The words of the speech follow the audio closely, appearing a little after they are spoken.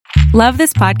Love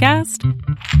this podcast?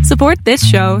 Support this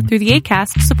show through the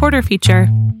Acast supporter feature.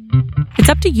 It's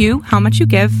up to you how much you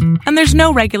give, and there's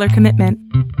no regular commitment.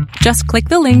 Just click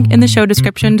the link in the show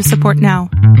description to support now.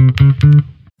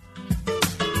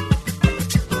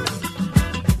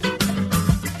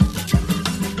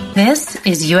 This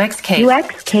is UX Cake.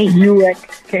 UX Cake.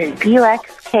 UX Cake.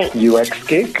 UX Cake. UX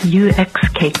Cake. UX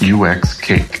Cake. UX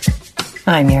Cake.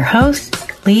 I'm your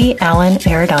host, Lee Allen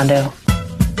Arredondo.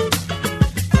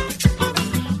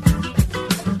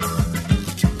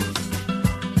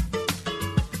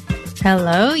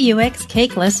 Hello, UX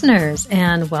Cake listeners,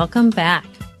 and welcome back.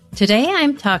 Today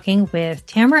I'm talking with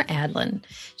Tamara Adlin.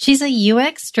 She's a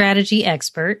UX strategy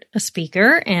expert, a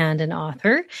speaker, and an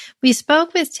author. We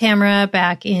spoke with Tamara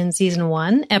back in season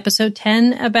 1, episode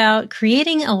 10, about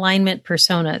creating alignment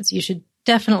personas. You should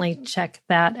definitely check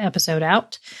that episode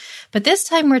out. But this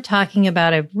time we're talking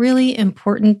about a really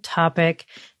important topic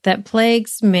that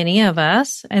plagues many of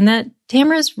us and that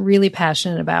Tamara's really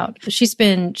passionate about. She's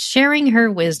been sharing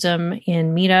her wisdom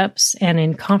in meetups and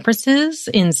in conferences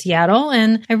in Seattle,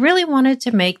 and I really wanted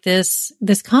to make this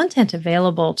content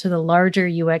available to the larger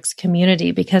UX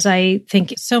community because I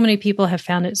think so many people have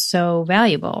found it so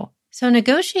valuable. So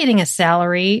negotiating a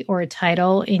salary or a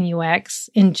title in UX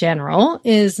in general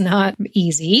is not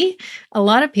easy. A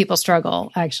lot of people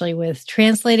struggle actually with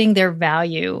translating their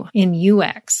value in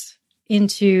UX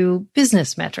into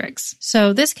business metrics.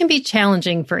 So this can be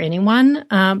challenging for anyone,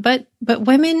 but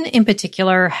women in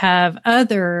particular have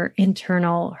other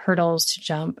internal hurdles to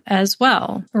jump as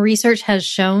well. Research has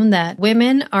shown that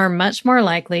women are much more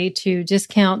likely to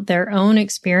discount their own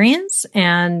experience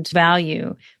and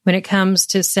value when it comes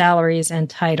to salaries and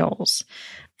titles.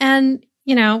 And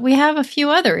we have a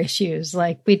few other issues,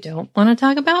 like we don't want to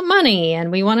talk about money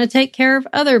and we want to take care of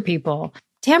other people.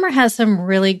 Tamara has some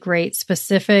really great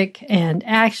specific and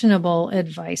actionable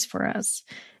advice for us.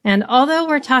 And although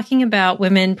we're talking about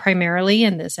women primarily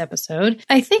in this episode,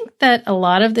 I think that a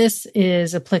lot of this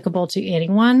is applicable to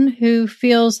anyone who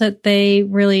feels that they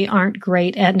really aren't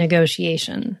great at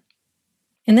negotiation.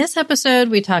 In this episode,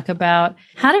 we talk about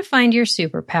how to find your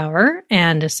superpower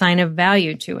and assign a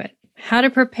value to it, how to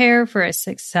prepare for a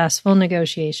successful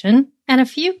negotiation, and a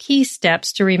few key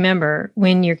steps to remember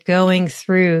when you're going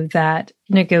through that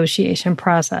negotiation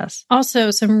process.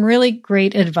 Also, some really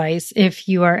great advice if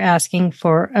you are asking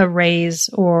for a raise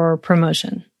or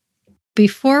promotion.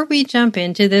 Before we jump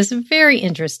into this very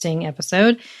interesting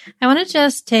episode, I want to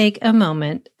just take a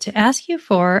moment to ask you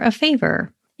for a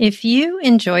favor. If you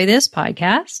enjoy this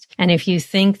podcast, and if you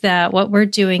think that what we're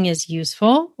doing is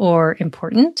useful or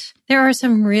important, there are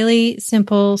some really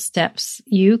simple steps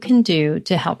you can do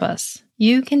to help us.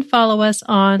 You can follow us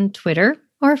on Twitter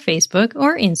or Facebook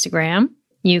or Instagram.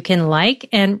 You can like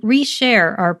and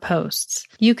reshare our posts.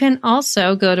 You can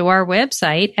also go to our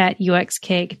website at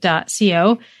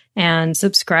uxcake.co and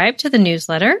subscribe to the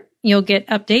newsletter. You'll get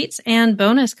updates and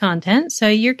bonus content, so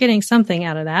you're getting something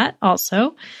out of that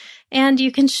also. And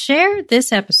you can share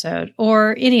this episode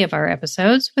or any of our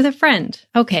episodes with a friend.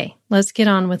 Okay, let's get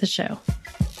on with the show.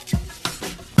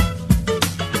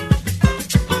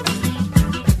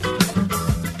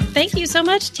 Thank you so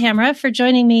much, Tamara, for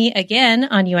joining me again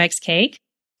on UX Cake.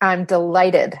 I'm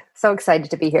delighted. So excited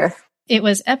to be here. It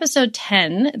was episode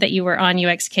 10 that you were on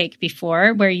UX Cake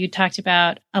before, where you talked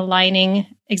about aligning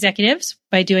executives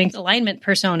by doing alignment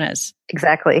personas.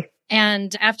 Exactly.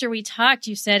 And after we talked,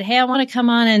 you said, hey, I want to come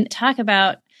on and talk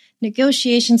about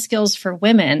negotiation skills for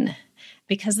women,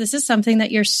 because this is something that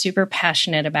you're super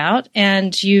passionate about.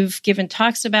 And you've given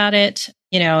talks about it,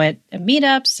 at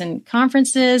meetups and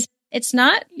conferences. It's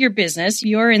not your business.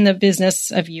 You're in the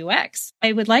business of UX.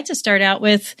 I would like to start out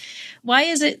with, why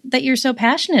is it that you're so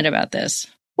passionate about this?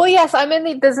 Well, yes, I'm in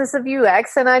the business of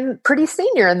UX, and I'm pretty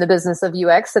senior in the business of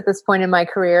UX at this point in my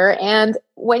career. And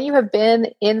when you have been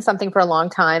in something for a long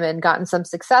time and gotten some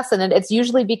success in it, it's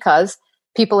usually because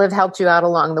people have helped you out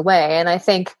along the way. And I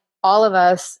think all of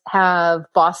us have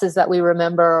bosses that we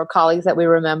remember, or colleagues that we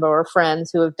remember, or friends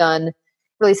who have done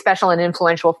really special and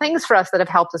influential things for us that have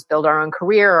helped us build our own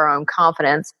career, our own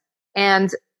confidence. And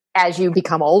as you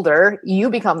become older, you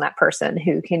become that person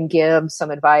who can give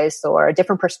some advice or a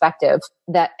different perspective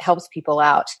that helps people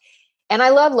out. And I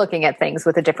love looking at things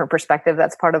with a different perspective.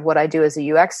 That's part of what I do as a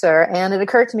UXer. And it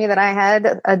occurred to me that I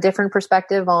had a different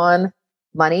perspective on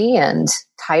money and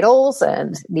titles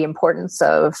and the importance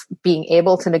of being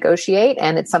able to negotiate.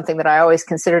 And it's something that I always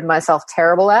considered myself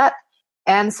terrible at.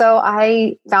 And so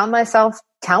I found myself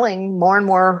telling more and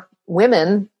more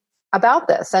women about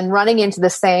this and running into the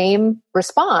same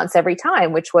response every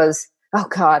time, which was, oh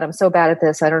God, I'm so bad at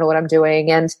this. I don't know what I'm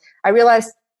doing. And I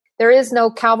realized there is no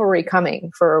cavalry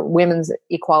coming for women's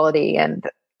equality and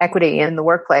equity in the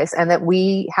workplace, and that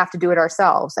we have to do it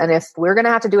ourselves. And if we're going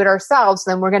to have to do it ourselves,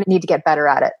 then we're going to need to get better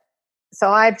at it. So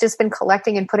I've just been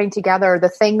collecting and putting together the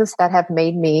things that have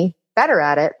made me better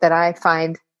at it that I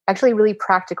find actually really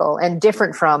practical and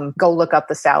different from go look up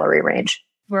the salary range.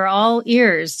 We're all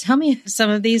ears. Tell me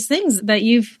some of these things that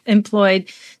you've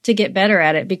employed to get better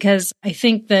at it, because I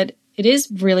think that it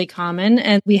is really common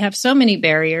and we have so many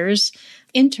barriers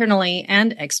internally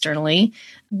and externally.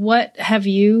 What have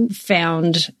you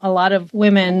found a lot of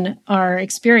women are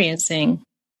experiencing?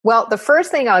 Well, the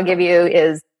first thing I'll give you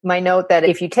is my note that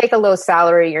if you take a low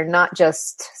salary, you're not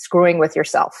just screwing with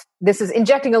yourself. This is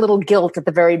injecting a little guilt at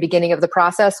the very beginning of the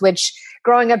process, which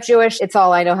growing up Jewish, it's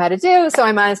all I know how to do. So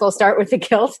I might as well start with the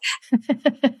guilt.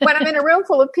 When I'm in a room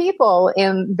full of people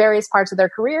in various parts of their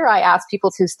career, I ask people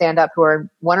to stand up who are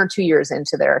 1 or 2 years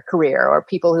into their career, or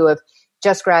people who have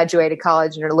just graduated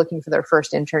college and are looking for their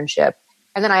first internship.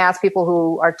 And then I ask people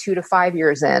who are 2 to 5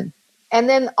 years in. And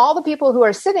then all the people who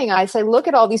are sitting, I say, look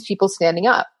at all these people standing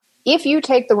up. If you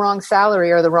take the wrong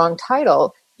salary or the wrong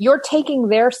title, you're taking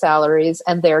their salaries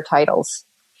and their titles.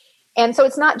 And so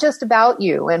it's not just about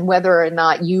you and whether or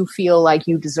not you feel like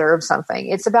you deserve something.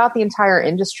 It's about the entire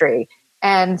industry.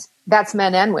 And that's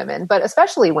men and women, but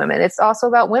especially women. It's also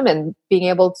about women being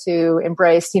able to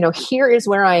embrace, here is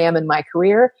where I am in my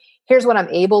career. Here's what I'm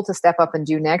able to step up and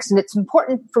do next. And it's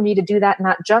important for me to do that,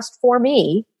 not just for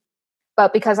me,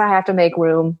 but because I have to make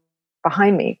room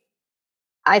behind me.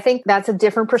 I think that's a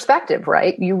different perspective,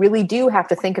 right? You really do have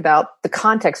to think about the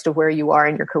context of where you are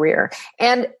in your career.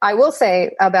 And I will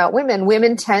say about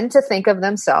women tend to think of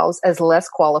themselves as less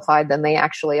qualified than they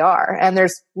actually are. And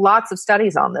there's lots of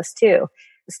studies on this too.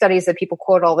 Studies that people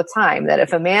quote all the time, that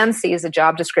if a man sees a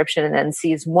job description and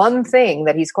sees one thing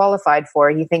that he's qualified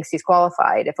for, he thinks he's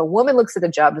qualified. If a woman looks at a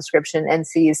job description and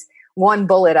sees one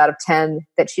bullet out of 10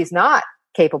 that she's not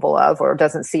capable of or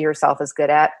doesn't see herself as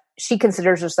good at, she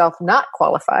considers herself not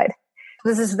qualified.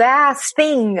 There's this vast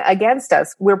thing against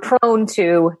us. We're prone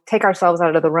to take ourselves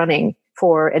out of the running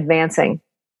for advancing.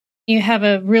 You have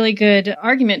a really good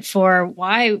argument for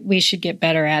why we should get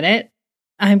better at it.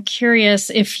 I'm curious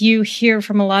if you hear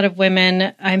from a lot of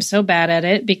women, I'm so bad at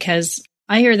it, because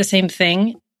I hear the same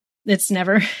thing. It's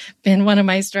never been one of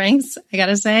my strengths, I got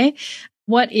to say.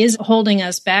 What is holding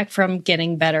us back from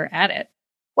getting better at it?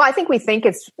 Well, I think we think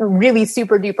it's really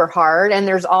super duper hard. And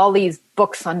there's all these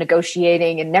books on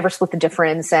negotiating and never split the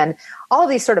difference and all of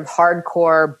these sort of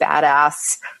hardcore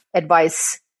badass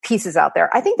advice pieces out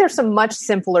there. I think there's some much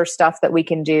simpler stuff that we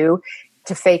can do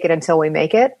to fake it until we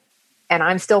make it. And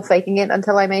I'm still faking it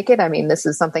until I make it. I mean, this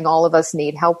is something all of us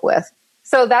need help with.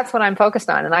 So that's what I'm focused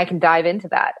on. And I can dive into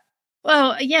that.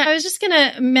 Well, yeah, I was just going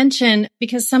to mention,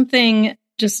 because something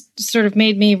just sort of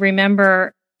made me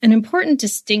remember an important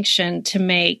distinction to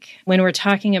make when we're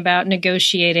talking about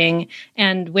negotiating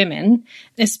and women,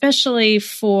 especially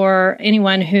for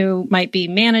anyone who might be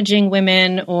managing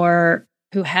women or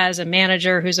who has a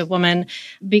manager who's a woman,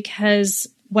 because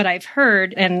what I've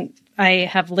heard, and I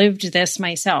have lived this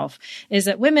myself, is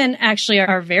that women actually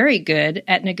are very good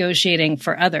at negotiating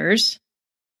for others.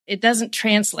 It doesn't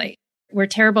translate. We're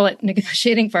terrible at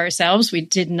negotiating for ourselves. We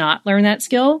did not learn that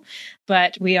skill,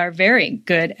 but we are very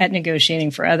good at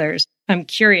negotiating for others. I'm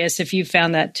curious if you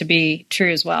found that to be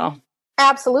true as well.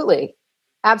 Absolutely.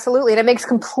 Absolutely. And it makes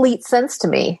complete sense to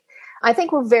me. I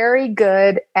think we're very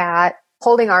good at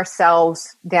holding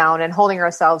ourselves down and holding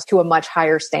ourselves to a much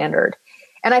higher standard.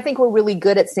 And I think we're really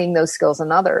good at seeing those skills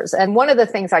in others. And one of the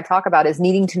things I talk about is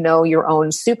needing to know your own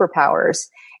superpowers.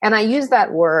 And I use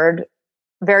that word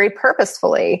very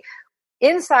purposefully.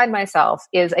 Inside myself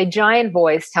is a giant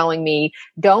voice telling me,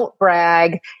 don't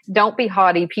brag, don't be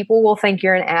haughty, people will think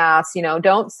you're an ass,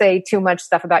 don't say too much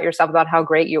stuff about yourself, about how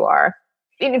great you are.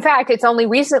 In fact, it's only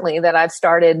recently that I've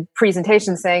started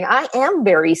presentations saying, I am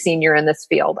very senior in this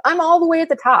field. I'm all the way at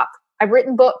the top. I've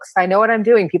written books. I know what I'm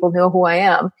doing. People know who I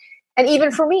am. And even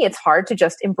for me, it's hard to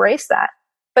just embrace that.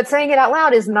 But saying it out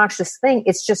loud is an obnoxious thing.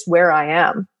 It's just where I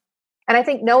am. And I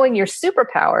think knowing your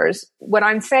superpowers, what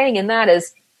I'm saying in that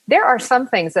is, there are some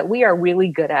things that we are really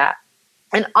good at.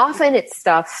 And often it's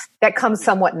stuff that comes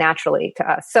somewhat naturally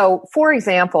to us. So for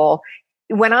example,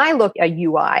 when I look at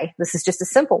UI, this is just a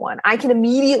simple one, I can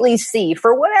immediately see,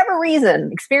 for whatever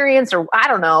reason, experience or I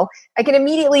don't know, I can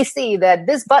immediately see that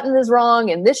this button is wrong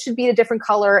and this should be a different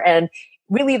color and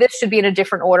really this should be in a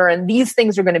different order and these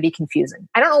things are going to be confusing.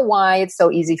 I don't know why it's so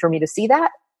easy for me to see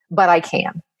that, but I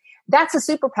can. That's a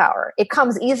superpower. It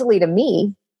comes easily to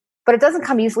me, but it doesn't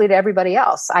come easily to everybody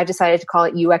else. I decided to call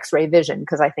it UX-ray vision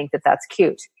because I think that that's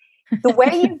cute. The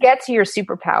way you get to your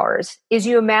superpowers is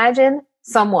you imagine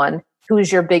someone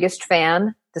who's your biggest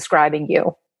fan describing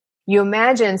you. You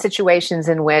imagine situations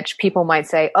in which people might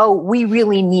say, oh, we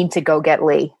really need to go get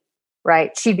Lee,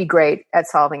 right? She'd be great at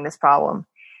solving this problem.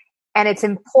 And it's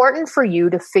important for you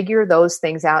to figure those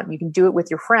things out. You can do it with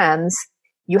your friends.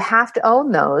 You have to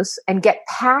own those and get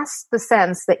past the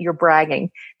sense that you're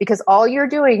bragging, because all you're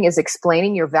doing is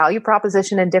explaining your value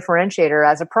proposition and differentiator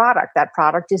as a product. That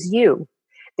product is you.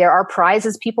 There are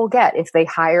prizes people get if they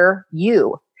hire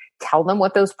you. Tell them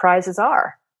what those prizes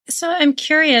are. So I'm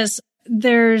curious,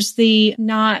 there's the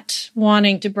not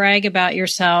wanting to brag about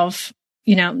yourself,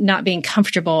 not being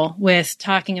comfortable with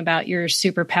talking about your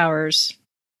superpowers.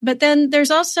 But then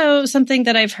there's also something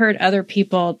that I've heard other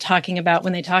people talking about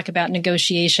when they talk about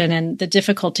negotiation and the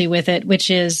difficulty with it,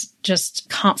 which is just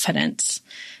confidence.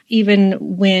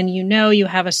 Even when you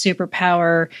have a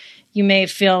superpower, you may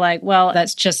feel like, well,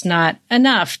 that's just not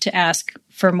enough to ask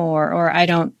for more, or I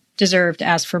don't deserve to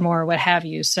ask for more, or what have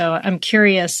you. So I'm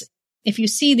curious, if you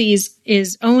see these,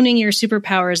 is owning your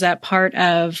superpowers that part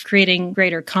of creating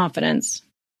greater confidence?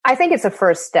 I think it's a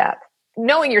first step.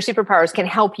 Knowing your superpowers can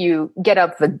help you get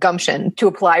up the gumption to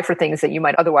apply for things that you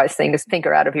might otherwise think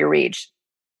are out of your reach.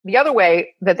 The other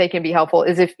way that they can be helpful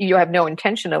is if you have no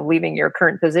intention of leaving your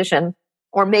current position,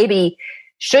 or maybe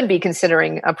should be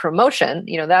considering a promotion,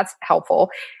 that's helpful.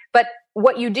 But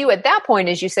what you do at that point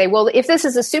is you say, well, if this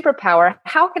is a superpower,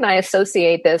 how can I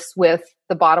associate this with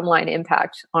the bottom line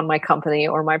impact on my company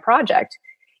or my project?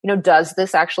 Does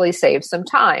this actually save some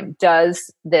time?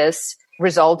 Does this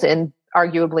result in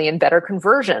arguably in better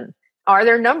conversion? Are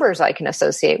there numbers I can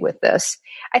associate with this?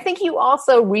 I think you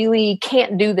also really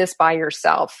can't do this by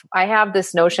yourself. I have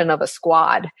this notion of a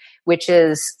squad, which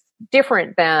is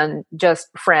different than just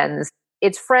friends.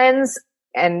 It's friends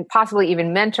and possibly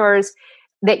even mentors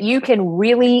that you can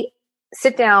really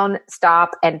sit down,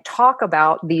 stop, and talk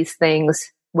about these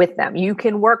things with them. You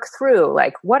can work through,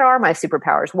 like, what are my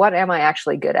superpowers? What am I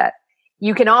actually good at?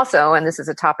 You can also, and this is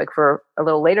a topic for a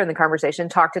little later in the conversation,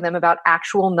 talk to them about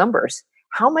actual numbers.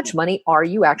 How much money are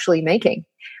you actually making?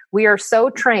 We are so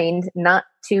trained not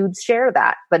to share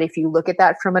that. But if you look at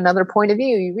that from another point of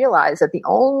view, you realize that the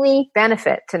only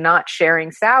benefit to not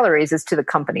sharing salaries is to the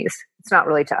companies. It's not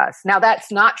really to us. Now,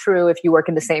 that's not true if you work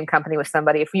in the same company with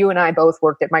somebody. If you and I both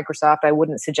worked at Microsoft, I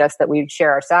wouldn't suggest that we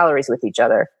share our salaries with each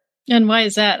other. And why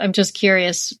is that? I'm just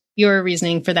curious. Your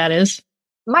reasoning for that is?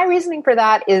 My reasoning for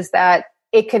that is that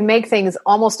it can make things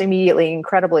almost immediately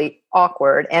incredibly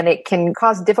awkward, and it can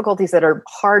cause difficulties that are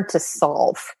hard to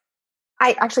solve.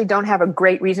 I actually don't have a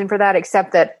great reason for that,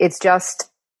 except that it's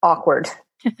just awkward.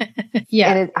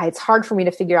 Yeah. And it's hard for me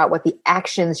to figure out what the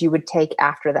actions you would take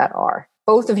after that are.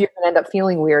 Both of you are going to end up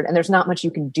feeling weird, and there's not much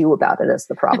you can do about it is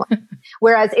the problem.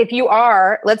 Whereas if you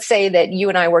are, let's say that you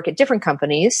and I work at different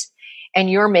companies, and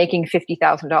you're making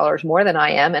 $50,000 more than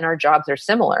I am, and our jobs are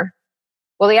similar.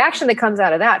 Well, the action that comes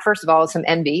out of that, first of all, is some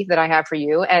envy that I have for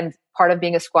you. And part of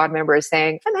being a squad member is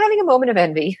saying, I'm having a moment of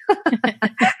envy.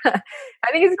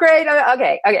 I think it's great.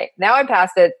 Okay. Now I'm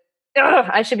past it. Ugh,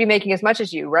 I should be making as much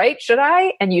as you, right? Should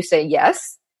I? And you say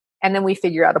yes. And then we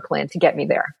figure out a plan to get me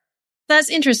there. That's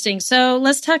interesting. So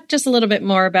let's talk just a little bit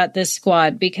more about this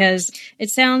squad, because it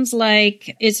sounds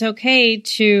like it's okay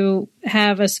to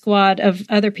have a squad of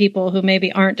other people who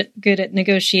maybe aren't good at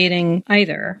negotiating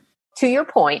either. To your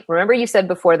point, remember you said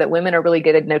before that women are really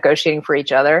good at negotiating for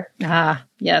each other? Ah,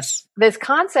 yes. This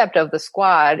concept of the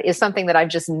squad is something that I've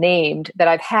just named that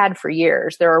I've had for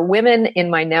years. There are women in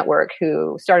my network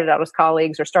who started out as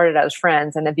colleagues or started out as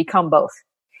friends and have become both.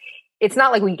 It's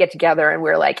not like we get together and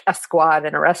we're like a squad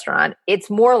in a restaurant. It's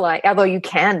more like, although you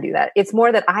can do that, it's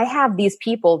more that I have these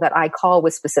people that I call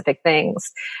with specific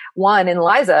things. One, and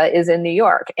Liza is in New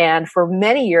York. And for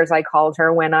many years, I called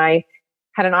her when I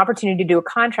had an opportunity to do a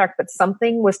contract, but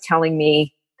something was telling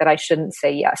me that I shouldn't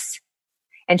say yes.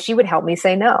 And she would help me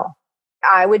say no.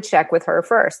 I would check with her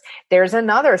first. There's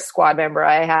another squad member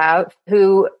I have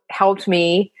who helped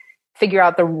me figure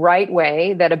out the right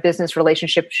way that a business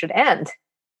relationship should end,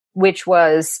 which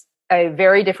was a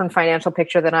very different financial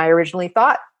picture than I originally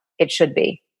thought it should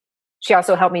be. She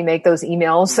also helped me make those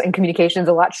emails and communications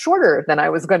a lot shorter than I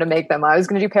was going to make them. I was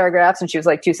going to do paragraphs and she was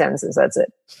like 2 sentences. That's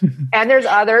it. And there's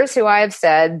others who I have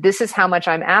said, this is how much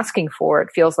I'm asking for.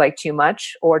 It feels like too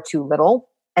much or too little.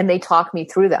 And they talk me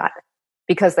through that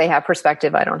because they have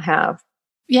perspective I don't have.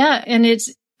 Yeah. And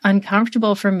it's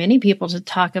uncomfortable for many people to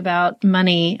talk about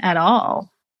money at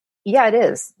all. Yeah, it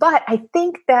is. But I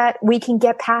think that we can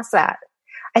get past that.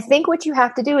 I think what you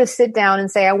have to do is sit down and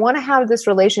say, I want to have this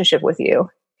relationship with you.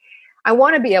 I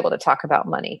want to be able to talk about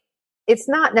money. It's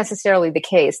not necessarily the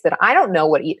case that I don't know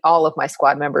what all of my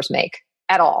squad members make.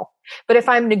 at all. But if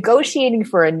I'm negotiating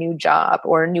for a new job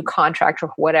or a new contract or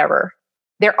whatever,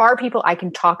 there are people I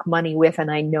can talk money with,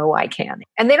 and I know I can.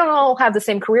 And they don't all have the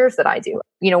same careers that I do.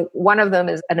 One of them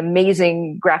is an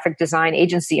amazing graphic design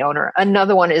agency owner.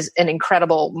 Another one is an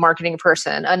incredible marketing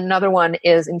person. Another one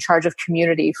is in charge of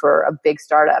community for a big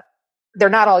startup. They're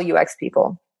not all UX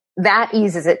people. That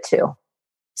eases it too.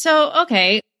 So,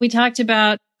 okay, we talked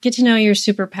about get to know your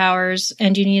superpowers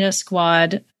and you need a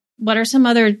squad. What are some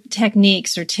other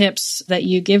techniques or tips that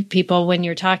you give people when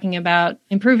you're talking about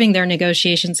improving their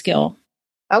negotiation skill?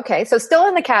 Okay, so still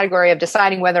in the category of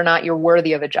deciding whether or not you're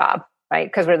worthy of a job, right?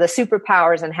 Because we're the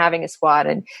superpowers and having a squad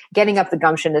and getting up the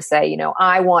gumption to say,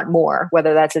 I want more,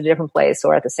 whether that's a different place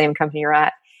or at the same company you're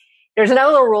at. There's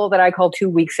another rule that I call 2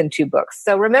 weeks and 2 books.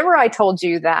 So remember I told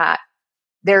you that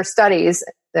there are studies,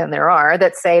 and there are,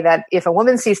 that say that if a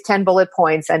woman sees 10 bullet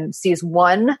points and sees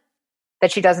one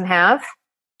that she doesn't have,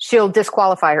 she'll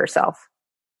disqualify herself.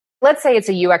 Let's say it's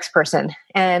a UX person,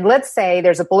 and let's say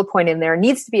there's a bullet point in there,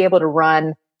 needs to be able to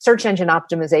run search engine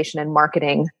optimization and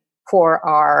marketing for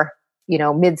our,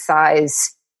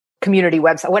 mid-size community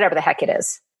website, whatever the heck it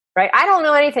is, right? I don't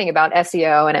know anything about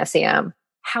SEO and SEM.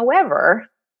 However,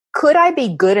 could I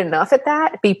be good enough at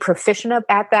that, be proficient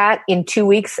at that in 2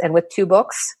 weeks and with 2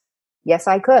 books? Yes,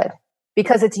 I could,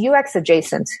 because it's UX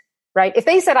adjacent, right? If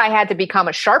they said I had to become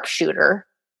a sharpshooter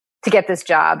to get this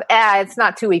job, it's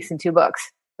not 2 weeks and 2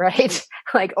 books. Right?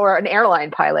 Or an airline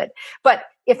pilot. But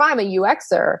if I'm a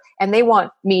UXer and they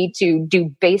want me to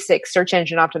do basic search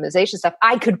engine optimization stuff,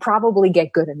 I could probably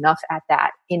get good enough at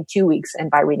that in 2 weeks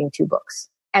and by reading 2 books.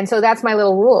 And so that's my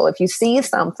little rule. If you see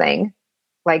something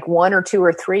like 1 or 2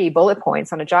 or 3 bullet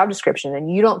points on a job description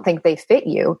and you don't think they fit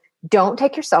you, don't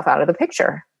take yourself out of the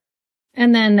picture.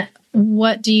 And then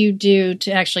what do you do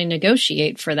to actually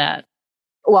negotiate for that?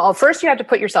 Well, first you have to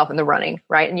put yourself in the running,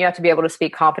 right? And you have to be able to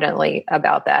speak confidently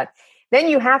about that. Then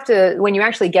you have to, when you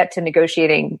actually get to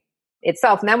negotiating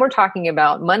itself, and then we're talking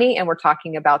about money and we're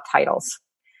talking about titles.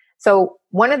 So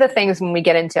one of the things when we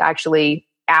get into actually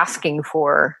asking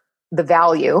for the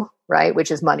value, right, which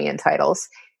is money and titles,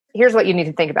 here's what you need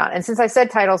to think about. And since I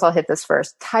said titles, I'll hit this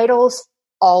first. Titles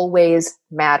always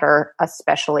matter,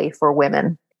 especially for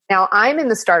women. Now, I'm in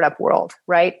the startup world,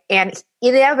 right? And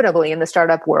inevitably in the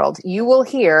startup world, you will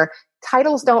hear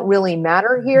titles don't really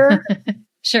matter here.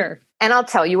 Sure. And I'll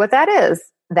tell you what that is.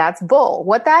 That's bull.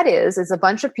 What that is a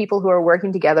bunch of people who are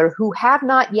working together who have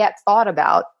not yet thought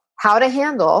about how to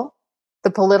handle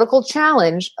the political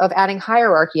challenge of adding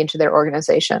hierarchy into their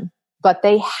organization. But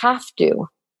they have to.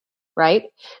 Right?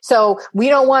 So we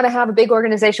don't want to have a big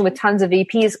organization with tons of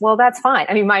VPs. Well, that's fine.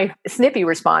 I mean, my snippy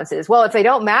response is, well, if they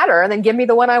don't matter, then give me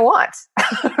the one I want,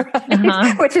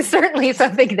 right? Which is certainly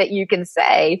something that you can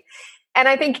say. And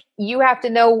I think you have to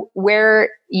know where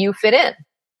you fit in,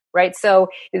 right? So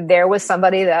there was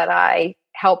somebody that I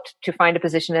helped to find a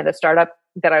position at a startup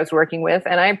that I was working with.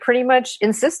 And I pretty much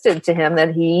insisted to him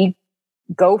that he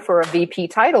go for a VP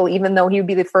title, even though he would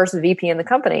be the first VP in the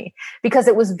company, because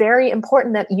it was very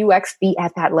important that UX be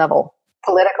at that level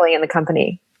politically in the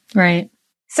company. Right.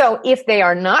 So if they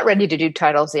are not ready to do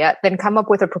titles yet, then come up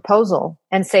with a proposal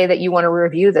and say that you want to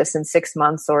review this in 6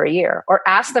 months or a year, or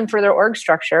ask them for their org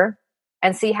structure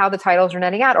and see how the titles are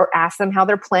netting out, or ask them how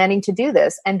they're planning to do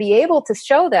this and be able to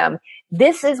show them,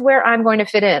 this is where I'm going to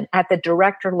fit in at the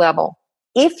director level.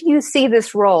 If you see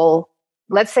this role,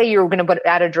 let's say you're going to put it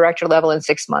at a director level in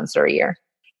 6 months or a year.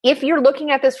 If you're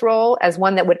looking at this role as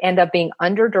one that would end up being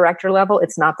under director level,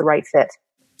 it's not the right fit.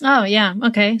 Oh, yeah.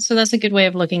 Okay. So that's a good way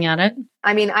of looking at it.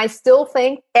 I mean, I still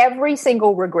think every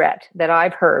single regret that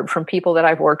I've heard from people that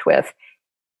I've worked with,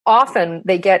 often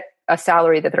they get a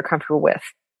salary that they're comfortable with.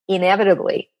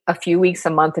 Inevitably, a few weeks, a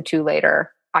month or 2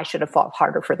 later, I should have fought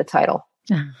harder for the title.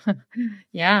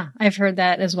 Yeah, I've heard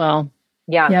that as well.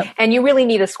 Yeah. Yep. And you really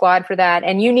need a squad for that.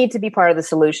 And you need to be part of the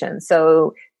solution.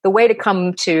 So the way to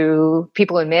come to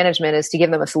people in management is to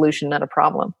give them a solution, not a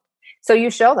problem. So you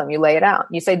show them, you lay it out.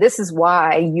 You say, this is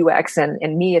why UX and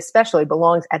me especially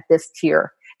belongs at this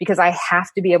tier, because I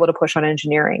have to be able to push on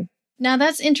engineering. Now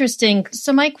that's interesting.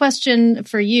 So my question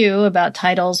for you about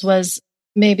titles was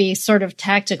maybe sort of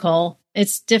tactical.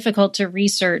 It's difficult to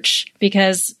research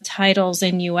because titles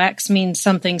in UX mean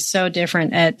something so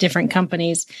different at different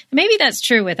companies. Maybe that's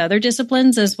true with other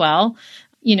disciplines as well.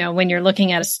 You know, when you're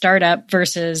looking at a startup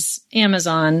versus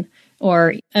Amazon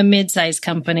or a mid-sized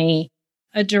company,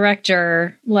 a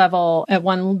director level at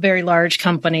one very large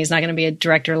company is not going to be a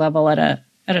director level at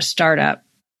a startup.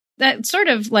 That sort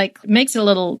of like makes it a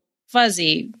little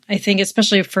fuzzy, I think,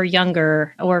 especially for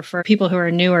younger or for people who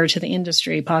are newer to the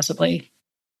industry, possibly.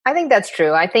 I think that's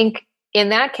true. I think in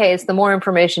that case, the more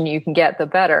information you can get, the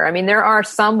better. I mean, there are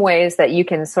some ways that you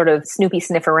can sort of snoopy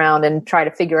sniff around and try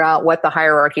to figure out what the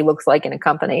hierarchy looks like in a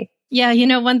company.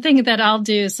 Yeah, one thing that I'll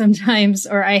do sometimes,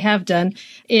 or I have done,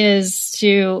 is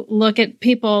to look at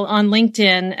people on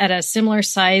LinkedIn at a similar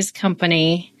size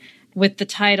company with the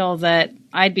title that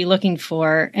I'd be looking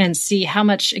for and see how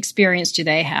much experience do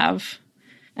they have.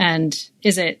 And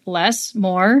is it less,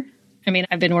 more? I mean,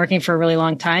 I've been working for a really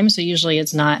long time, so usually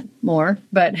it's not more,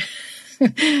 but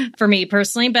for me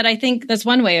personally. But I think that's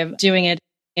one way of doing it.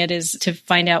 It is to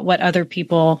find out what other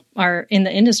people are in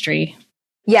the industry.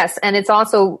 Yes. And it's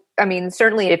also, I mean,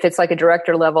 certainly if it's like a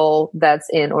director level that's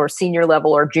in, or senior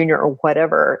level or junior or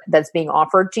whatever that's being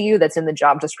offered to you, that's in the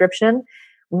job description,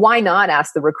 why not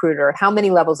ask the recruiter, how many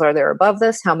levels are there above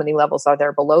this? How many levels are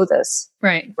there below this?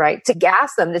 Right. Right. To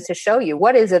gas them, to show you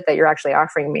what is it that you're actually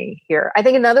offering me here. I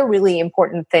think another really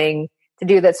important thing to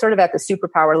do that's sort of at the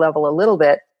superpower level a little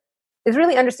bit is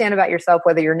really understand about yourself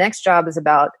whether your next job is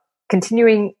about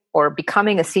continuing or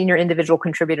becoming a senior individual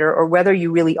contributor, or whether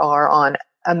you really are on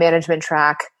a management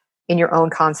track in your own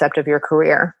concept of your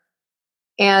career.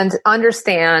 And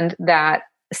understand that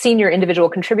senior individual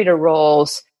contributor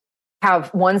roles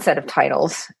have one set of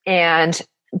titles, and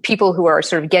people who are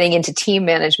sort of getting into team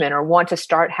management or want to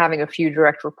start having a few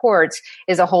direct reports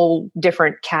is a whole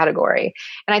different category.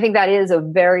 And I think that is a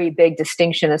very big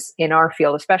distinction in our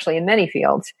field, especially in many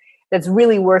fields, that's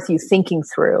really worth you thinking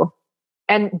through.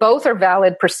 And both are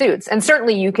valid pursuits. And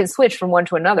certainly you can switch from one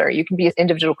to another. You can be an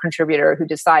individual contributor who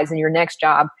decides in your next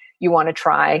job you want to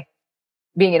try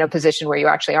being in a position where you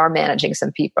actually are managing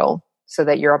some people so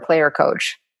that you're a player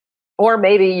coach. Or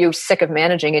maybe you're sick of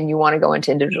managing and you want to go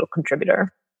into individual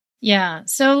contributor. Yeah.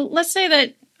 So let's say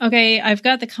that, okay, I've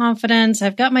got the confidence,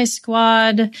 I've got my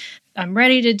squad, I'm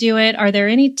ready to do it. Are there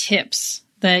any tips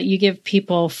that you give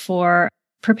people for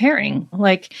preparing?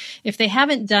 Like if they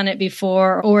haven't done it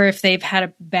before, or if they've had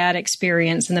a bad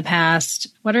experience in the past,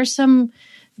 what are some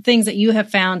things that you have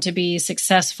found to be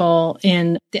successful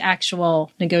in the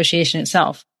actual negotiation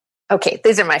itself? Okay,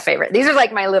 these are my favorite. These are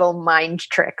like my little mind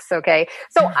tricks, okay?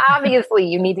 So obviously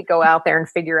you need to go out there and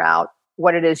figure out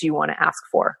what it is you want to ask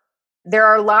for. There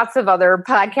are lots of other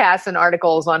podcasts and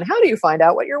articles on how do you find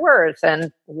out what you're worth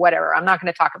and whatever. I'm not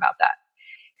going to talk about that.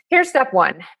 Here's step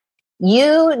one.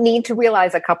 You need to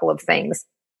realize a couple of things.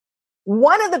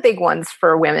 One of the big ones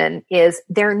for women is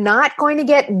they're not going to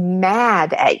get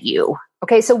mad at you.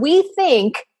 Okay, so we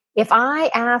think if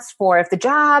the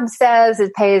job says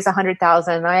it pays $100,000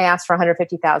 and I ask for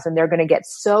 $150,000, they're going to get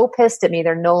so pissed at me,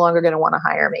 they're no longer going to want to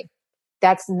hire me.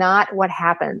 That's not what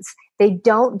happens. They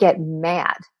don't get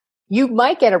mad. You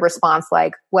might get a response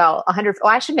like, well,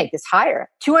 I should make this higher.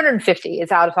 250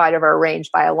 is outside of our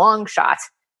range by a long shot,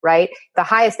 right? The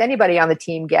highest anybody on the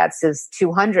team gets is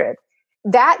 200.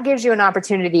 That gives you an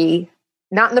opportunity,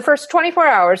 not in the first 24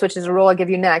 hours, which is a rule I'll give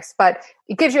you next, but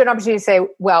it gives you an opportunity to say,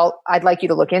 well, I'd like you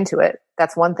to look into it.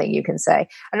 That's one thing you can say.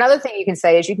 Another thing you can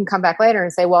say is you can come back later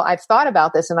and say, well, I've thought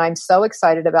about this and I'm so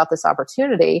excited about this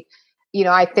opportunity.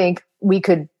 I think we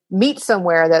could meet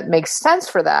somewhere that makes sense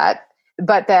for that,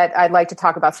 but that I'd like to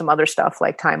talk about some other stuff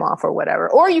like time off or whatever.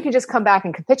 Or you can just come back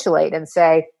and capitulate and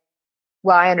say,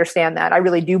 well, I understand that. I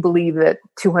really do believe that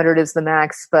 200 is the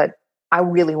max, but I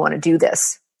really want to do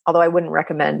this. Although I wouldn't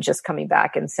recommend just coming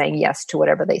back and saying yes to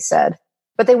whatever they said.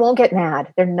 But they won't get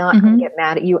mad. They're not going to get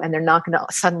mad at you, and they're not going to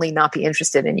suddenly not be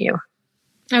interested in you.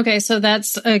 Okay, so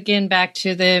that's, again, back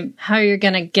to how you're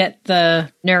going to get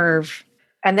the nerve.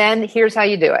 And then here's how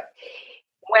you do it.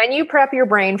 When you prep your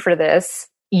brain for this,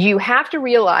 you have to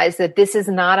realize that this is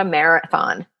not a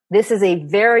marathon. This is a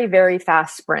very, very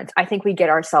fast sprint. I think we get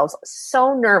ourselves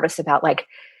so nervous about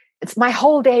it's my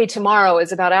whole day tomorrow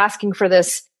is about asking for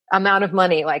this amount of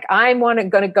money. Like I'm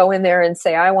going to go in there and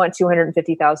say, I want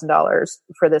 $250,000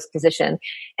 for this position.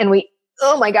 And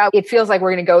oh my God, it feels like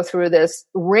we're going to go through this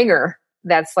ringer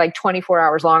that's like 24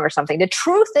 hours long or something. The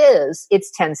truth is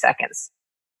it's 10 seconds.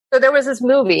 So there was this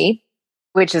movie,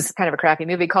 which is kind of a crappy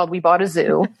movie called We Bought a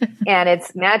Zoo. And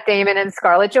it's Matt Damon and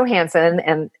Scarlett Johansson.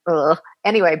 And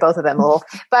anyway, both of them.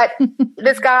 But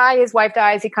this guy, his wife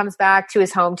dies. He comes back to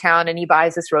his hometown and he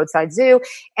buys this roadside zoo.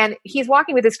 And he's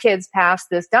walking with his kids past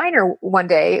this diner one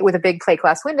day with a big plate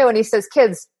glass window. And he says,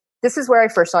 kids, this is where I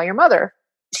first saw your mother.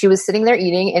 She was sitting there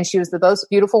eating and she was the most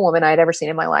beautiful woman I had ever seen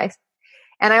in my life.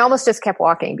 And I almost just kept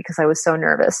walking because I was so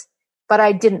nervous. But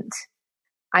I didn't.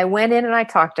 I went in and I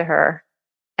talked to her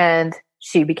and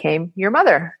she became your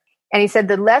mother. And he said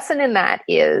the lesson in that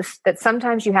is that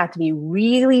sometimes you have to be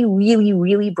really, really,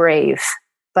 really brave,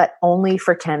 but only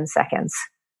for 10 seconds.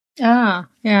 Ah,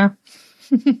 yeah.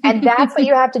 And that's what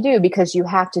you have to do because you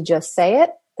have to just say it.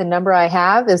 The number I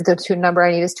have is the number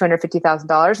I need is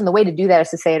 $250,000. And the way to do that is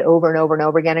to say it over and over and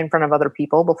over again in front of other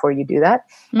people before you do that.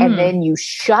 And then you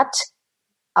shut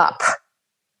up.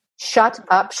 Shut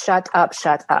up, shut up,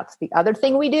 shut up. The other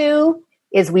thing we do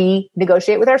is we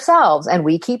negotiate with ourselves and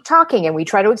we keep talking and we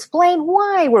try to explain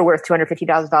why we're worth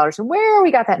 $250,000 and where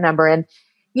we got that number. And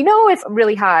it's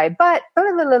really high, but blah,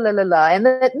 blah, blah, blah, blah, blah, and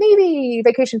that maybe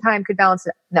vacation time could balance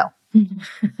it. No.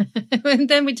 And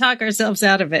then we talk ourselves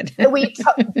out of it. We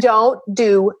don't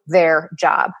do their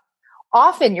job.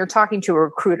 Often you're talking to a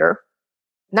recruiter,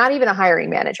 not even a hiring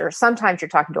manager. Sometimes you're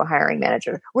talking to a hiring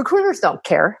manager. Recruiters don't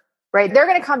care, right? They're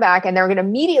going to come back and they're going to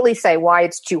immediately say why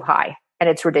it's too high and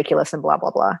it's ridiculous and blah,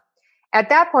 blah, blah. At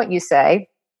that point, you say,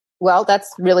 well,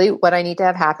 that's really what I need to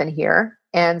have happen here.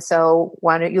 And so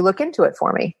why don't you look into it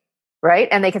for me? Right?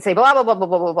 And they can say blah, blah, blah, blah,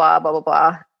 blah, blah, blah, blah, blah,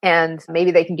 blah. And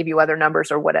maybe they can give you other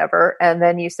numbers or whatever. And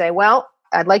then you say, well,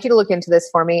 I'd like you to look into this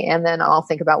for me. And then I'll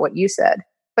think about what you said.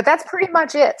 But that's pretty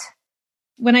much it.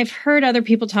 When I've heard other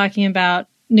people talking about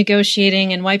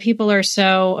negotiating and why people are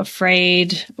so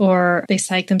afraid or they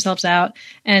psych themselves out,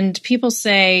 and people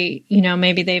say,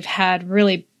 maybe they've had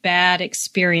really bad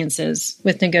experiences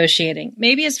with negotiating.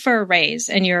 Maybe it's for a raise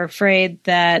and you're afraid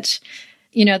that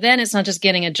then it's not just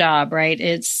getting a job, right?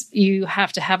 It's you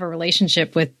have to have a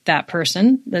relationship with that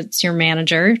person. That's your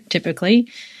manager, typically.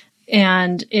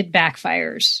 And it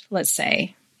backfires, let's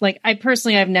say. Like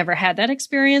I've never had that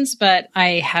experience, but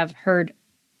I have heard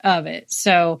of it.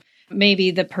 So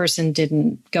maybe the person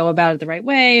didn't go about it the right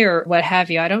way or what have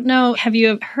you. I don't know. Have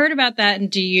you heard about that? And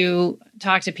do you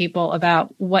talk to people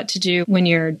about what to do when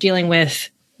you're dealing with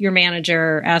your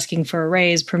manager asking for a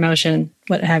raise, promotion,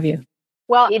 what have you?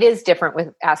 Well, it is different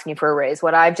with asking for a raise.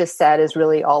 What I've just said is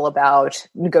really all about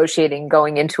negotiating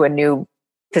going into a new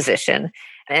position.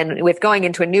 And with going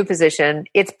into a new position,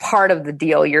 it's part of the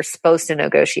deal. You're supposed to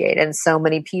negotiate. And so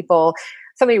many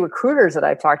recruiters that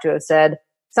I've talked to have said,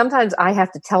 sometimes I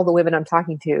have to tell the women I'm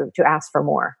talking to ask for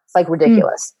more. It's like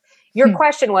ridiculous. Your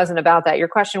question wasn't about that. Your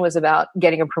question was about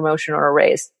getting a promotion or a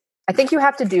raise. I think you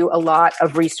have to do a lot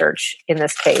of research in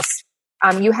this case.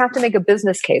 You have to make a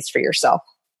business case for yourself.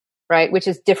 Right? Which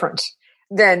is different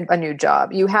than a new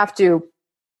job. You have to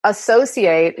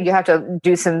you have to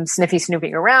do some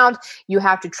snooping around. You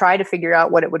have to try to figure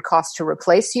out what it would cost to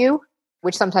replace you,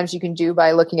 which sometimes you can do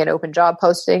by looking at open job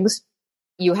postings.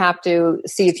 You have to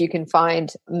see if you can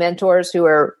find mentors who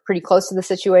are pretty close to the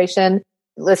situation.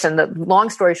 Listen, the long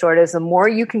story short is the more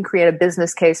you can create a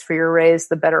business case for your raise,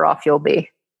 the better off you'll be.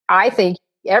 I think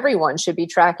everyone should be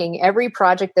tracking every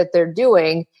project that they're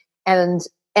doing and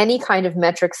any kind of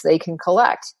metrics they can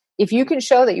collect. If you can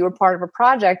show that you were part of a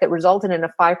project that resulted in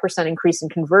a 5% increase in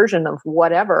conversion of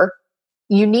whatever,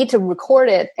 you need to record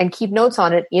it and keep notes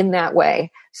on it in that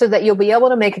way so that you'll be able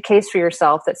to make a case for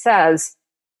yourself that says,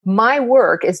 my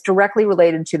work is directly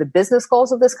related to the business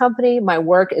goals of this company. My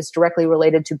work is directly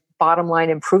related to bottom line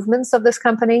improvements of this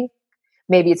company.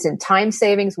 Maybe it's in time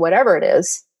savings, whatever it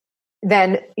is.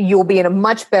 Then you'll be in a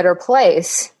much better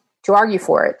place to argue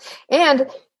for it. And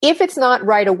if it's not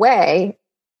right away,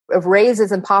 if raise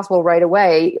isn't possible right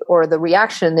away, or the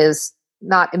reaction is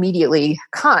not immediately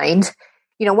kind,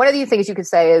 one of the things you could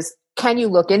say is, can you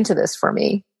look into this for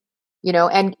me?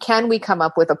 And can we come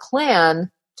up with a plan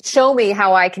to show me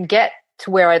how I can get to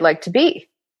where I'd like to be?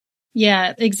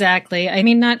 Yeah, exactly. I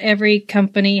mean, not every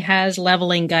company has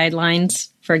leveling guidelines,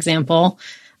 for example,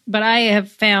 but I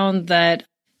have found that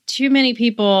too many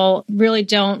people really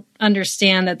don't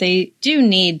understand that they do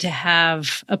need to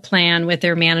have a plan with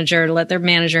their manager to let their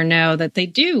manager know that they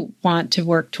do want to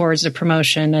work towards a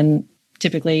promotion and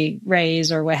typically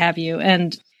raise or what have you.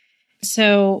 And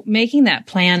so making that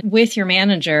plan with your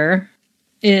manager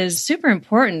is super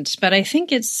important, but I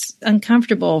think it's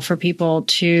uncomfortable for people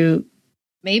to,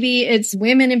 maybe it's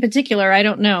women in particular, I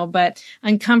don't know, but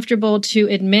uncomfortable to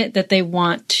admit that they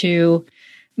want to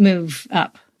move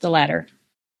up the ladder.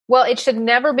 Well, it should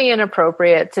never be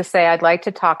inappropriate to say, I'd like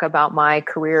to talk about my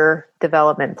career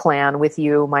development plan with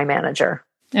you, my manager.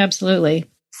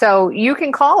 Absolutely. So you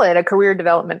can call it a career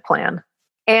development plan.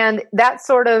 And that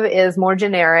sort of is more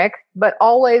generic, but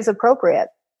always appropriate.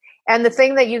 And the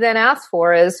thing that you then ask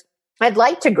for is, I'd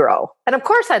like to grow. And of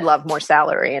course, I'd love more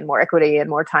salary and more equity and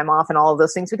more time off and all of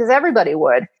those things because everybody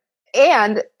would.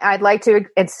 And I'd like to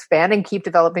expand and keep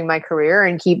developing my career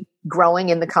and keep growing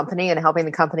in the company and helping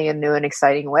the company in new and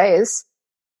exciting ways.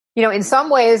 In some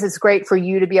ways, it's great for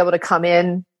you to be able to come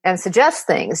in and suggest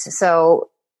things. So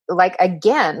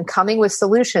again, coming with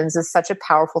solutions is such a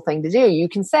powerful thing to do. You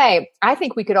can say, I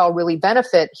think we could all really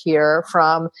benefit here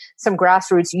from some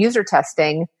grassroots user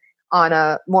testing on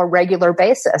a more regular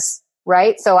basis,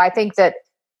 right? So I think that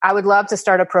I would love to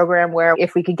start a program where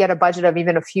if we could get a budget of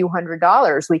even a few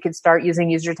 $100s, we could start using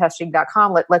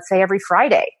usertesting.com, let's say every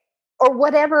Friday or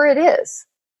whatever it is,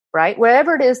 right?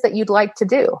 Whatever it is that you'd like to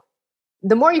do.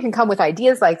 The more you can come with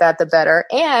ideas like that, the better.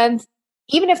 And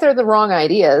even if they're the wrong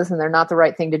ideas and they're not the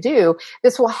right thing to do,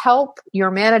 this will help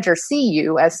your manager see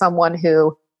you as someone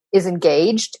who is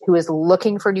engaged, who is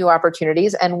looking for new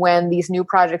opportunities. And when these new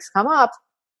projects come up,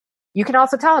 you can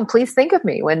also tell them, please think of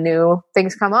me when new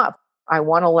things come up. I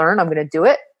want to learn. I'm going to do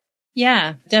it.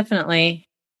 Yeah, definitely.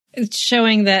 It's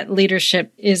showing that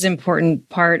leadership is an important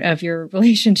part of your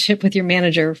relationship with your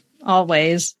manager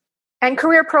always. And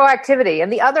career proactivity.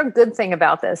 And the other good thing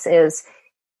about this is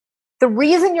the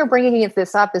reason you're bringing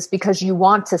this up is because you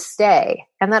want to stay.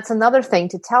 And that's another thing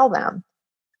to tell them.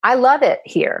 I love it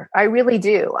here. I really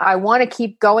do. I want to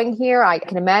keep going here. I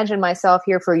can imagine myself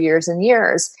here for years and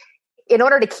years. In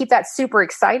order to keep that super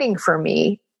exciting for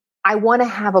me, I want to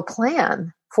have a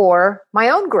plan for my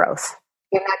own growth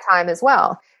in that time as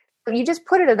well. You just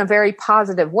put it in a very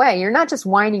positive way. You're not just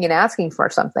whining and asking for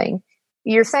something.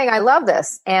 You're saying, I love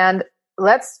this, and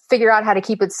let's figure out how to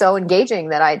keep it so engaging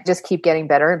that I just keep getting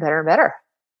better and better and better.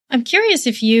 I'm curious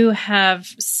if you have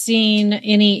seen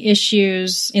any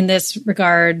issues in this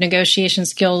regard, negotiation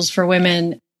skills for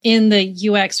women in the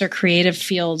UX or creative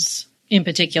fields in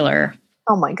particular.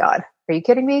 Oh my God. Are you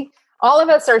kidding me? All of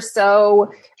us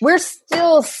we're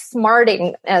still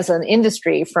smarting as an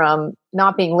industry from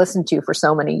not being listened to for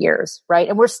so many years, right?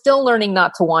 And we're still learning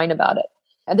not to whine about it.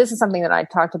 And this is something that I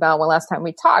talked about last time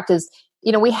we talked is,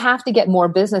 we have to get more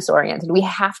business oriented. We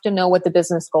have to know what the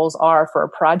business goals are for a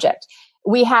project.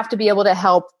 We have to be able to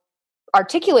help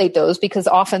articulate those because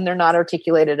often they're not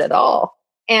articulated at all.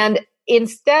 And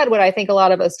instead, what I think a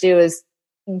lot of us do is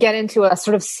get into a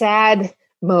sort of sad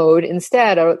mode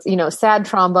instead, or, sad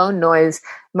trombone noise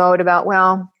mode about,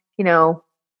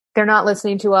 they're not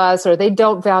listening to us, or they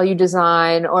don't value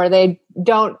design, or they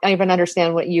don't even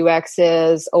understand what UX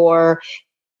is, or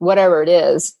whatever it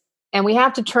is. And we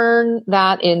have to turn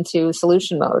that into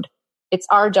solution mode. It's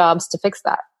our jobs to fix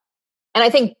that. And I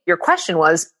think your question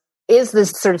was, is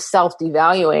this sort of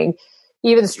self-devaluing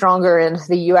even stronger in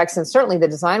the UX and certainly the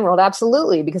design world?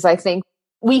 Absolutely, because I think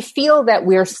we feel that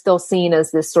we're still seen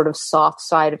as this sort of soft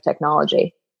side of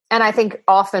technology. And I think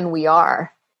often we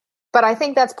are. But I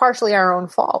think that's partially our own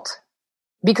fault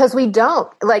because we don't.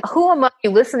 Like, who among you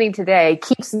listening today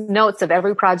keeps notes of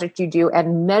every project you do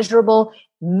and measurable,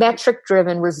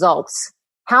 metric-driven results?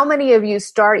 How many of you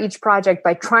start each project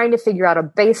by trying to figure out a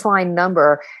baseline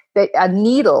number, a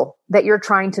needle that you're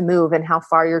trying to move and how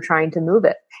far you're trying to move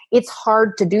it? It's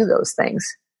hard to do those things.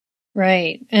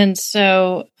 Right. And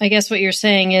so I guess what you're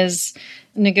saying is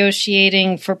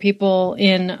negotiating for people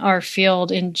in our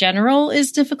field in general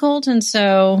is difficult. And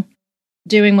so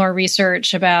doing more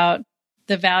research about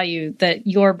the value that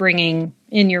you're bringing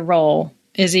in your role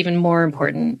is even more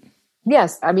important.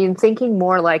 Yes. I mean, thinking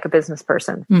more like a business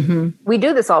person. Mm-hmm. We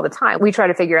do this all the time. We try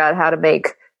to figure out how to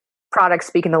make products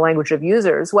speak in the language of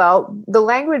users. Well, the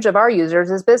language of our users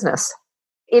is business.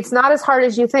 It's not as hard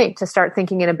as you think to start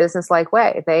thinking in a business-like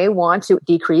way. They want to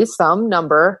decrease some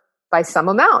number by some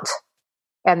amount,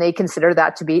 and they consider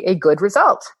that to be a good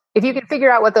result. If you can figure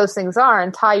out what those things are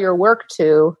and tie your work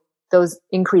to those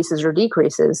increases or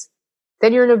decreases,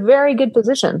 then you're in a very good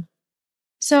position.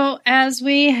 So as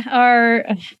we are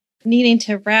needing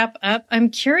to wrap up, I'm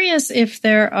curious if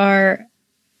there are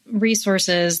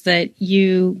resources that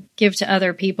you give to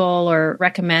other people or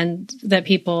recommend that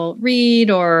people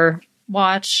read or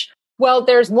watch? Well,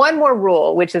 there's one more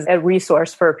rule, which is a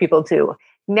resource for people to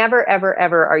never, ever,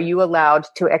 ever are you allowed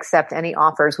to accept any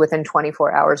offers within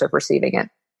 24 hours of receiving it.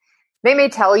 They may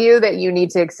tell you that you need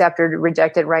to accept or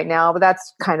reject it right now, but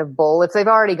that's kind of bull. If they've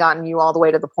already gotten you all the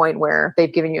way to the point where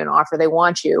they've given you an offer, they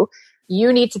want you,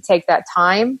 you need to take that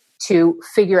time to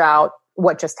figure out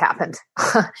what just happened.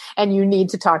 And you need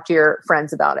to talk to your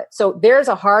friends about it. So there's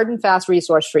a hard and fast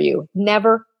resource for you.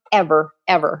 Never, ever,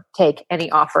 ever take any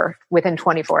offer within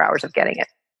 24 hours of getting it.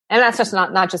 And that's just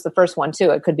not just the first one too.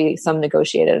 It could be some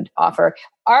negotiated offer.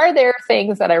 Are there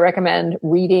things that I recommend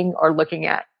reading or looking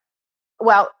at?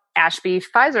 Well, Ashby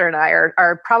Pfizer and I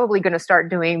are probably going to start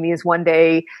doing these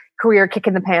one-day career kick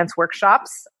in the pants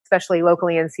workshops, especially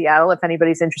locally in Seattle. If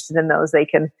anybody's interested in those, they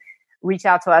can reach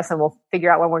out to us and we'll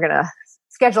figure out when we're going to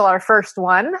schedule our first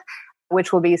one,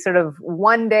 which will be sort of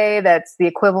one day that's the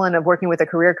equivalent of working with a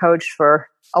career coach for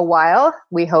a while,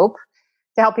 we hope,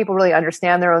 to help people really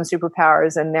understand their own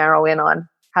superpowers and narrow in on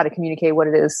how to communicate what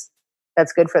it is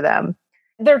that's good for them.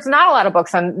 There's not a lot of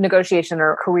books on negotiation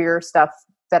or career stuff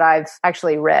that I've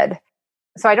actually read.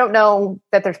 So I don't know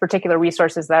that there's particular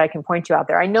resources that I can point you out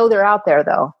there. I know they're out there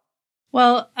though.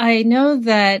 Well, I know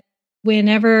that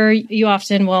whenever you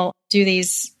often will do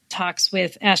these talks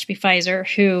with Ashby Pfizer,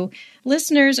 who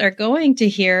listeners are going to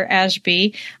hear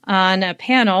Ashby on a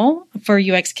panel for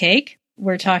UX Cake.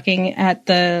 We're talking at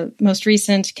the most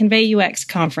recent Convey UX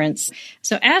conference.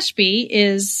 So Ashby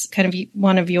is kind of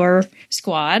one of your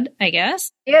squad, I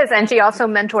guess. She is, and she also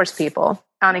mentors people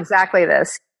on exactly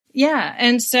this. Yeah,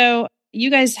 and so you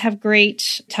guys have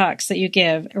great talks that you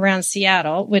give around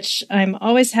Seattle, which I'm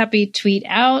always happy to tweet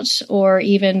out or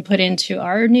even put into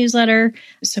our newsletter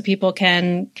so people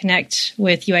can connect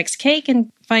with UX Cake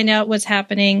and find out what's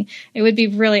happening. It would be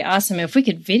really awesome if we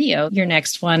could video your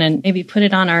next one and maybe put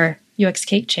it on our UX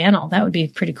Cake channel. That would be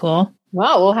pretty cool.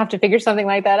 Well, we'll have to figure something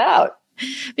like that out.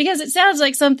 Because it sounds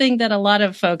like something that a lot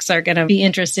of folks are going to be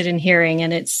interested in hearing,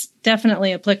 and it's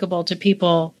definitely applicable to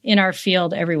people in our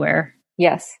field everywhere.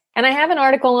 Yes. And I have an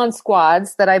article on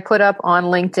squads that I put up on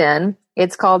LinkedIn.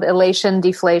 It's called Elation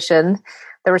Deflation,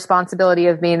 the responsibility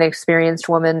of being an experienced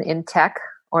woman in tech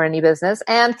or any business.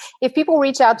 And if people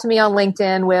reach out to me on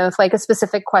LinkedIn with like a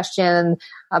specific question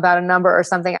about a number or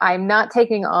something, I'm not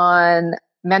taking on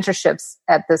mentorships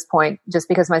at this point just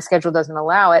because my schedule doesn't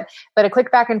allow it. But a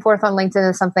quick back and forth on LinkedIn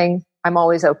is something I'm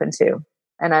always open to,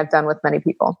 and I've done with many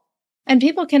people. And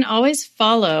people can always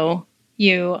follow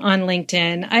you on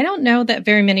LinkedIn. I don't know that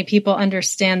very many people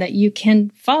understand that you can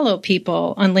follow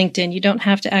people on LinkedIn. You don't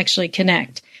have to actually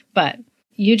connect, but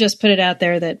you just put it out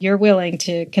there that you're willing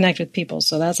to connect with people.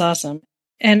 So that's awesome.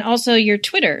 And also your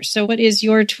Twitter. So what is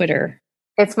your Twitter?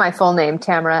 It's my full name,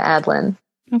 Tamara Adlin.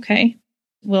 Okay.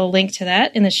 We'll link to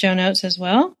that in the show notes as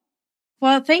well.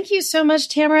 Well, thank you so much,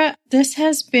 Tamara. This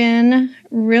has been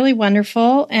really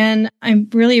wonderful, and I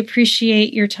really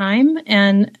appreciate your time,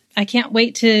 and I can't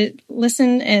wait to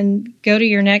listen and go to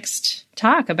your next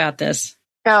talk about this.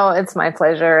 Oh, it's my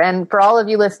pleasure. And for all of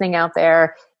you listening out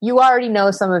there, you already know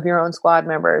some of your own squad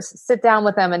members. Sit down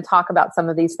with them and talk about some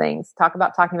of these things. Talking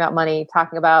about money,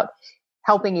 talking about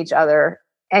helping each other.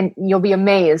 And you'll be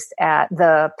amazed at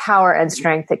the power and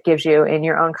strength it gives you in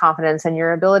your own confidence and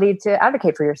your ability to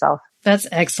advocate for yourself. That's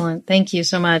excellent. Thank you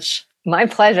so much. My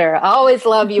pleasure. I always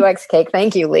love UX Cake.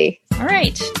 Thank you, Lee. All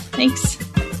right. Thanks.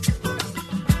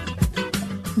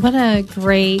 What a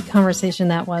great conversation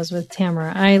that was with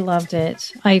Tamara. I loved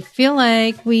it. I feel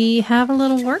like we have a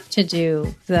little work to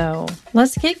do, though.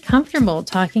 Let's get comfortable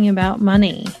talking about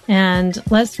money, and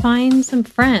let's find some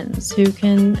friends who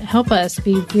can help us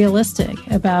be realistic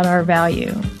about our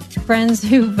value. Friends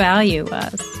who value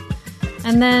us.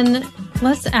 And then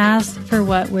let's ask for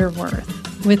what we're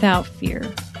worth without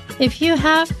fear. If you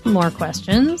have more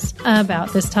questions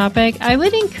about this topic, I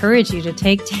would encourage you to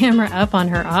take Tamara up on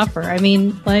her offer. I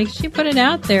mean, like, she put it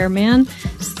out there, man.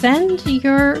 Send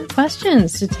your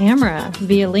questions to Tamara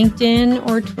via LinkedIn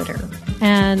or Twitter.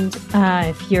 And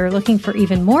if you're looking for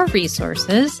even more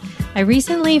resources, I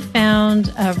recently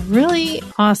found a really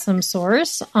awesome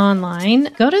source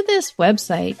online. Go to this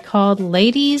website called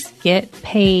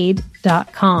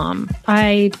ladiesgetpaid.com.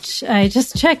 I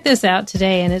just checked this out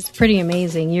today, and it's pretty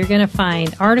amazing. You're going to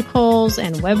find articles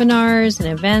and webinars and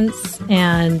events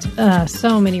and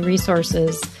so many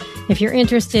resources. If you're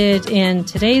interested in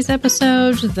today's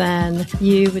episode, then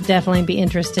you would definitely be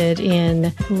interested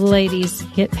in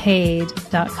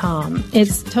ladiesgetpaid.com.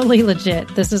 It's totally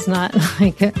legit. This is not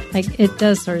like it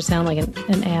does sort of sound like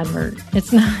an advert.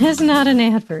 It's not an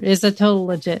advert. It's a total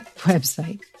legit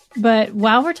website. But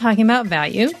while we're talking about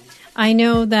value, I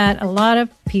know that a lot of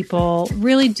people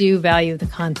really do value the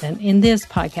content in this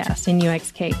podcast, in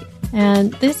UX Cake.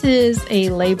 And this is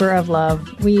a labor of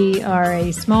love. We are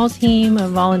a small team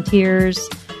of volunteers.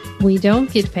 We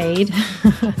don't get paid,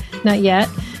 not yet,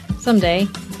 someday.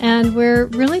 And we're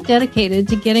really dedicated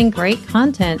to getting great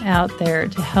content out there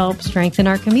to help strengthen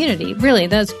our community. Really,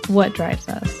 that's what drives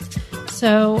us.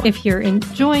 So if you're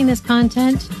enjoying this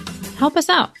content, help us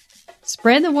out.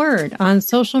 Spread the word on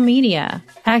social media.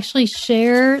 Actually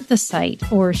share the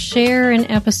site or share an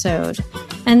episode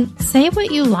and say what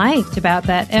you liked about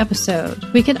that episode.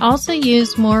 We could also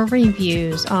use more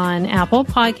reviews on Apple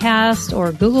Podcast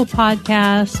or Google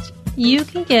Podcast. You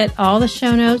can get all the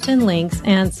show notes and links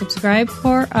and subscribe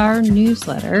for our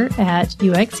newsletter at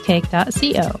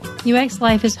uxcake.co. UX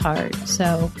life is hard,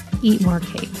 so eat more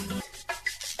cake.